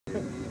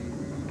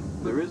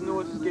There is no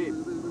escape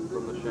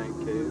from the Shank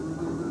Cave.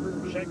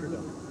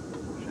 Shankerdom.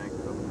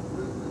 Shankerdom.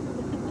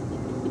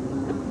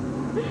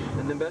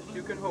 And the best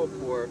you can hope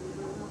for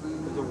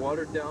is a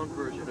watered-down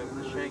version of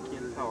the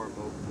Shankian power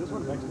move. This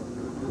one's next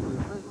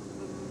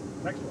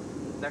one. Next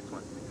one. Next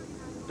one.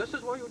 This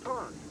is where you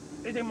turn.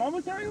 It's a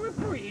momentary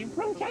reprieve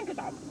from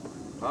Shankerdom.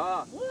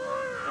 Ah.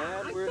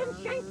 Wow, And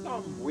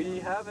we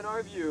have in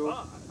our view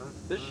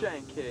the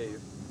Shank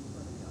Cave.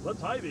 Let's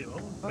hide him.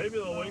 Maybe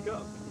they'll wake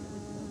up.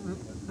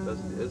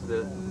 Is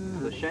the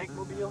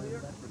Shankmobile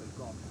here?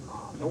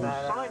 No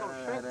sign of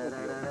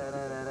Shankmobile.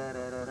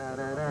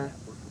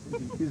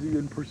 Is he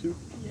in pursuit?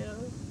 Yeah.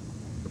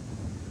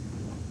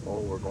 Oh,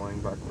 we're going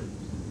backwards.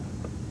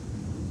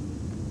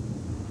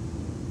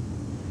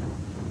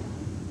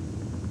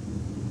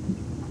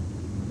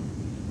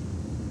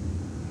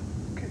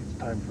 Okay, it's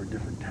time for a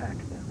different tack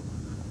now.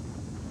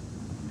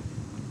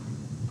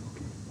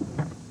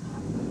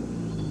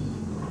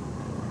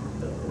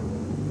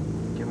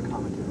 Give a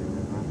commentary.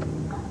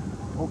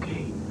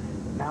 Okay,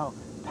 now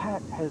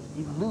Pat has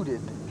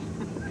eluded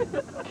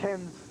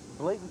Ken's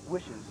blatant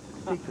wishes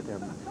to speak with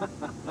him.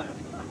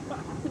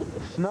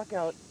 Snuck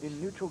out in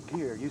neutral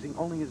gear using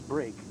only his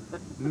brake,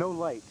 no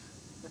lights,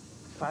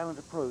 silent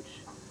approach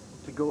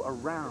to go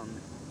around,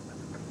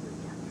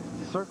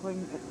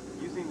 circling.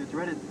 Using the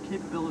dreaded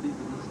capabilities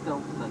of the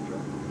stealth centra.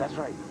 That's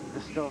right,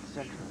 the stealth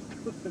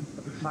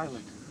centra.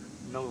 Silent,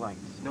 no lights.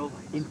 No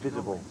lights.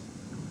 Invisible,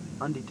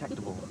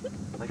 undetectable.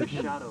 Like a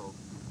shadow.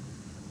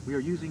 We are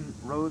using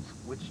roads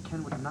which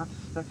Ken would not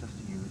suspect us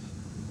to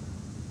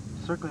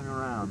use, circling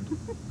around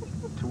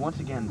to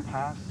once again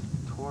pass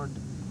toward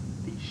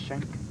the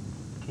Shank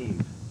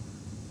Cave.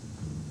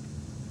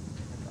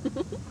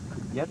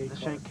 Yet the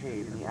Shank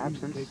Cave, in the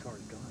absence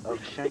of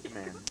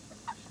Shankman,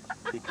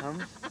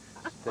 becomes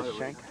the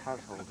Shank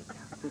household.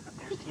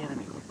 There's the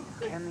enemy.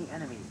 Can the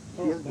enemy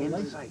is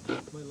in sight? He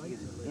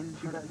is in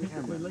front of the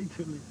camera,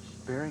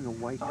 bearing a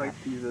white hat. I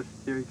see this.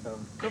 Here he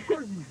comes. Of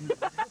course he's here.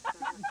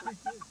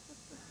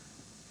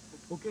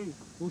 Okay,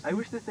 I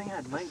wish this thing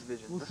had night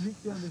vision. We'll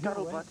sneak down the hill,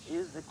 Scuttlebutt right?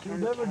 is that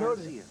Ken never can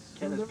notice. see us.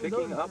 Ken is never picking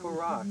noticed up that a we're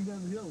rock. sneaking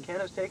down the hill. Ken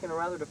has taken a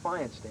rather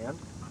defiant stand.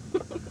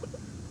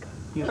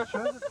 He has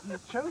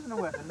chosen a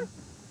weapon,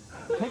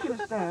 taken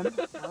a stand.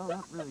 Well,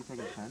 not really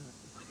taking a stand.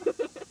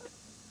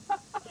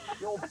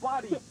 Yo,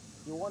 buddy,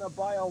 you want to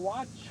buy a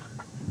watch?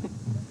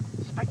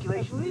 I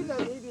Speculation believe is... that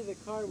may be the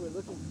car we're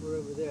looking for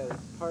over there.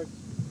 That's parked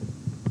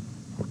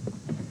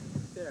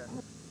there.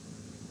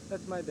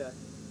 That's my bet.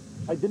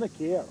 I didn't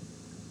care.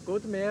 Go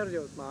to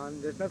Mario's,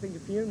 man. There's nothing to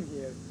film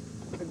here.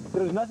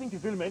 There's nothing to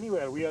film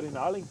anywhere. We are in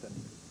Arlington.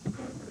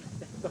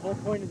 That's the whole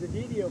point of the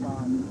video,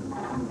 man.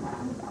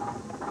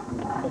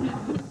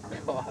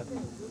 God.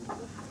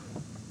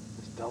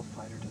 The stealth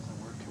fighter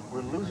doesn't work too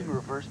well. We're losing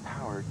reverse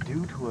power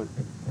due to a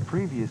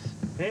previous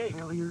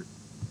failure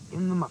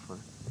in the muffler.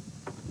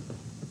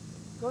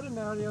 Go to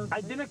Mario's. I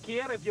didn't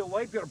care if you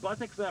wipe your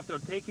buttocks after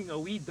taking a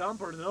wee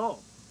dump or no.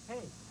 Hey,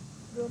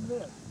 film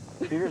this.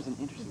 Here's an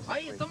interesting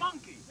Hey, it's a situation.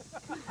 monkey!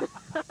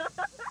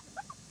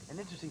 An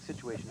interesting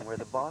situation where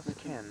the boss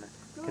Ken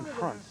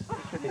confronts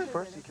his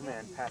first in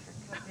command, Patrick.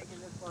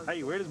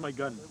 Hey, where is my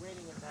gun? We're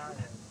waiting at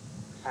Mario's.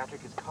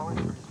 Patrick is calling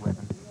for his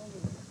weapon.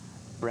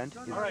 Brent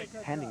is All right.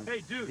 handing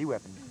Hey, dude. the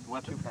weapon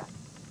Weapon. to Pat.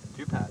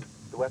 Two pads.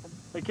 The weapon?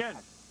 Hey, Ken.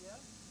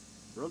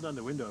 Roll down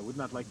the window. I would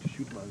not like to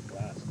shoot my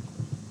glass.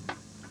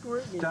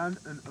 Squirt me. Stand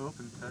and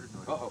open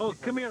territory. Uh-oh. Oh,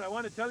 come here. I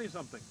want to tell you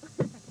something.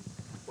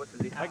 What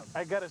does he have?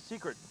 I got a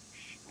secret.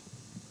 Shh.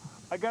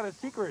 I got a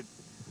secret.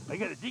 I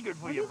got a secret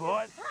for you,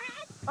 boy.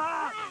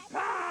 Ah!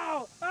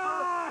 Pow!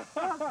 Ah!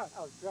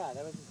 Oh, God,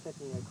 I wasn't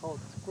expecting a cold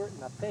squirt in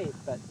the face,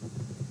 but...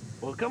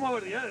 Well, come over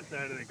to the other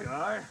side of the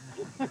car.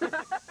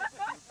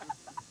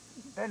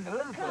 And a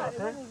little God, it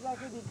closer. wouldn't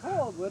exactly be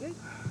cold, would it?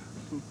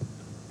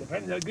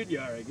 Depends how good you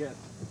are, I guess.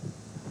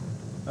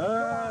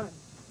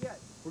 Yes.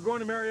 We're going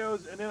to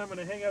Mario's, and then I'm going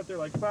to hang out there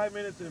like 5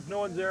 minutes, and if no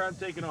one's there, I'm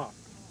taking off.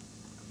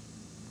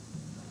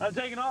 I'm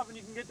taking off, and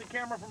you can get the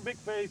camera from Big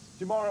Face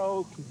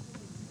tomorrow.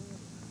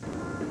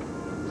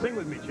 Sing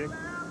with me, chick.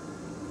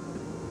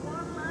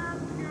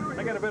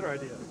 I got a better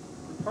idea.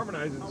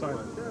 Harmonize in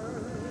silence.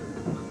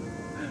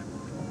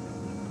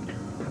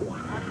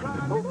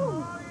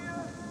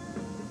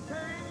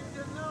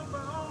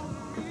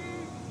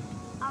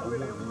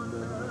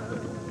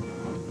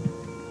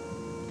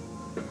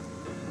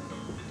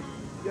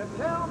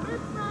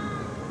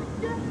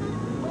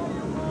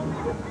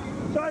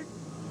 Sight!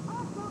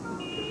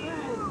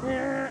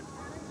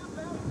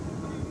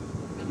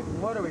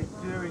 What are we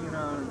doing in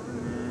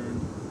Arlington, man?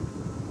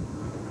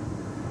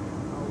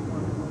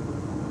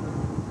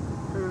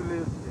 Who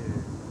lives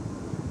here?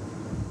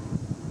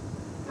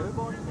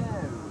 Everybody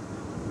knows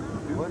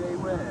what they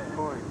were.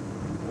 Corey.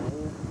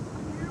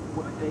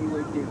 What they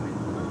were doing.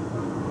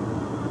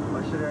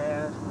 Why should I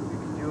ask if we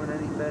be doing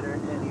any better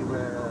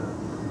anywhere else?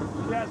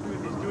 She asked me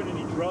if he's doing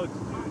any drugs,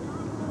 dude.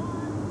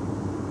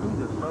 Who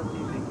the fuck do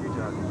you think you're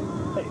talking to?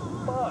 Hey,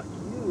 fuck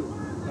you.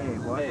 Hey,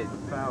 watch Hey. the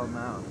foul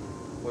mouth.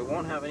 We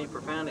won't have any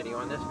profanity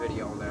on this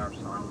video there,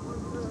 son.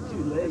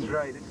 Too late. That's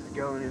right, this is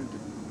going into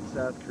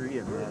South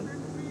Korea, man.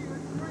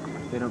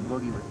 They don't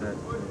boogie with that.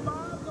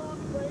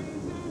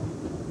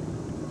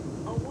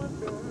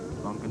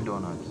 Dunkin'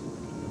 Donuts.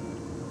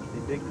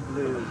 They dig the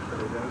blues, but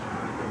they don't.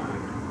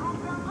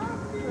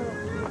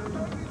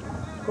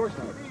 Of course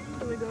not.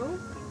 Can we go?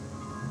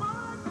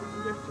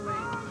 You have to wait.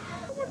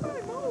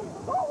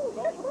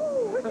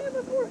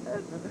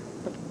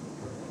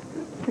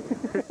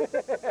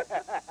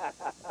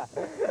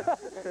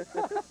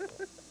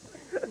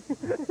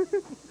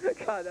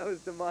 God, that was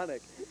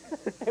demonic.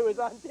 It was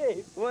on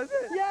tape. Was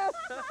it? Yes!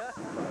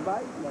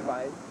 Bye.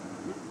 Bye.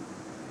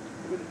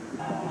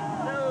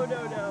 No.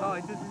 Oh,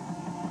 I just...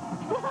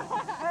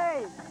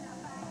 Hey!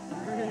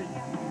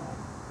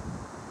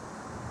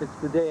 It's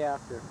the day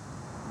after.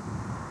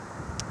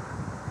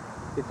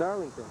 It's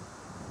Arlington.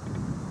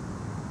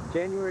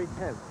 January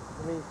 10th.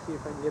 Let me see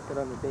if I can get that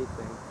on the date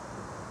thing.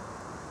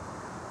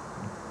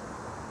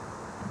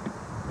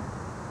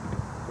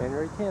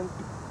 January 10th.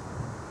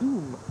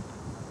 Boom.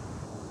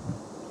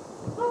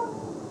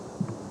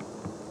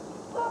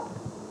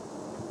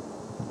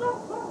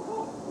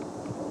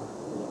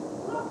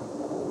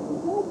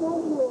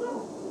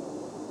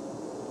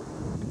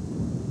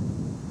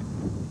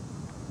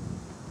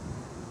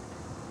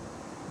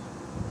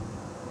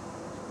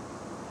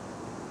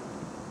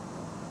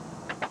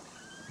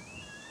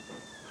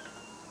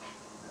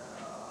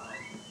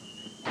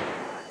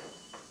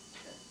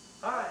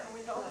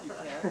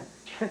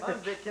 I'm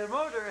Vic and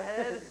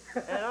Motorhead,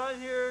 and I'm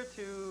here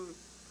to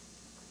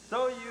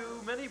show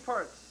you many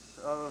parts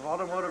of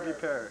automotive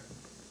repair.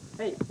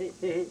 Hey.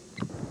 The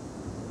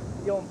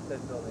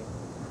Olmstead Building.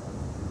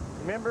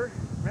 Remember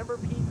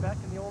Pete back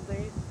in the old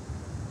days?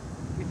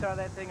 We saw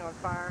that thing on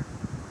fire.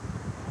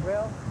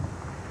 Well,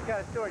 I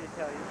got a story to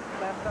tell you.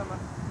 Last summer,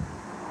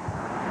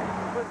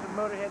 with the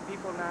Motorhead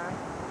people and I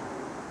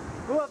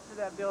go up to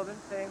that building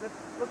saying,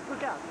 let's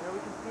look out, we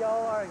can see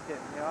all Arlington.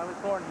 I was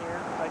born here,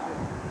 I should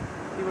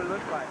see what it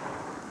looks like.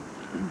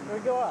 So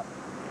we go up.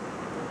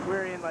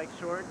 We're in like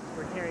shorts,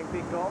 we're carrying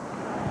big gulps,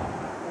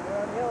 and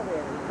we're on the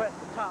elevator. We press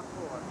the top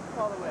floor,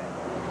 all the way.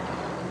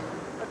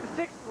 At the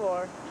 6th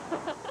floor,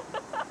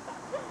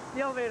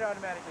 the elevator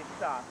automatically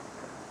stops.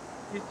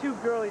 These two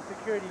girly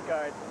security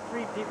guards,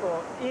 3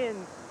 people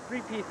in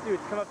 3-piece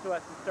suits come up to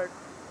us and start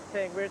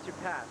saying, where's your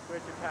pass,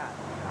 where's your pass?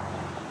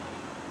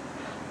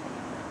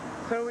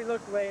 So we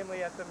look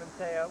lamely at them and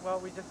say, well,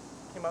 we just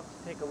came up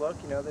to take a look,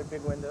 they're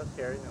big windows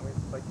here, we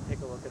like to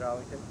take a look at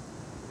Arlington.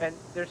 And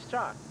they're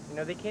shocked,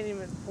 they can't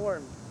even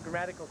form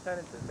grammatical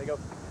sentences. They go,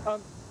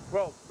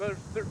 well, there's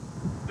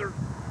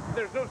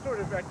no sort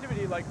of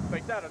activity like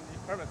that on these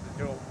premises.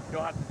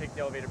 You'll have to take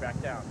the elevator back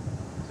down.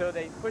 So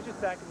they push us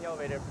back in the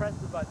elevator, press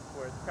the button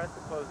for us, press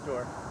the closed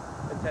door,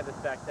 and send us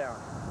back down.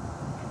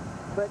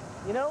 But,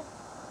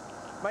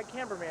 my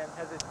cameraman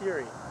has a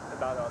theory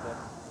about all this.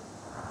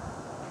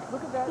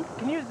 Look at that.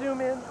 Can you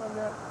zoom in on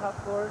that top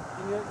floor?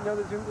 Can you know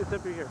the zoom? It's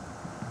up here.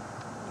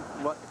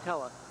 What?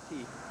 Tell us.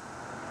 See.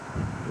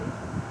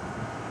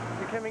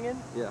 You're coming in?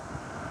 Yeah.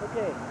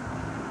 Okay.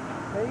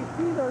 Now you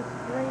see those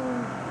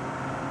strange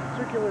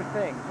circular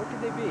things. What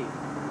could they be?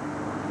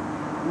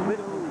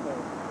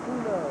 Who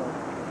knows?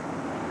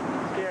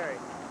 Scary.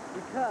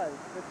 Because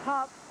the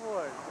top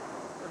floors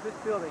of this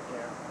building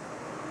here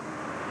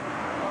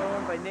are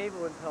owned by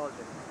naval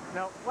intelligence.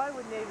 Now, why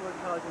would naval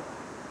intelligence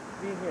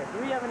be in here? Do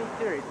we have any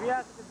theories? We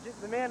asked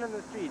the man on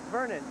the street,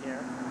 Vernon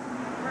here.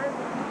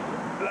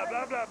 Blah,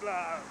 blah, blah,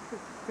 blah.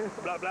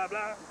 Blah, blah,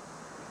 blah.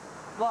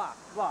 Blah,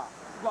 blah,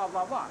 blah,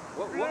 blah, blah.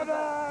 Blah, blah,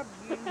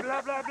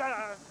 blah, blah,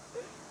 blah.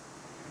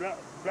 Blah,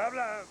 blah,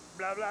 blah,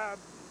 blah, blah.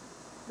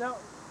 Now,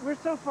 we're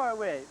so far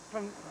away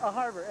from a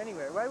harbor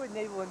anywhere. Why would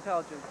naval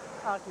intelligence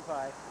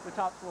occupy the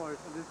top floors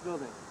of this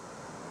building?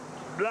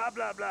 Blah,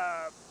 blah,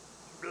 blah.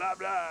 Blah,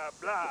 blah,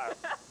 blah.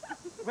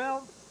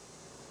 Well,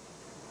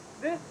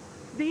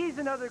 these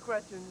and other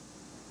questions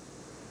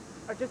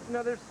are just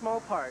another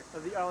small part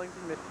of the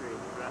Arlington mystery.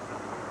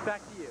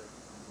 Back to you.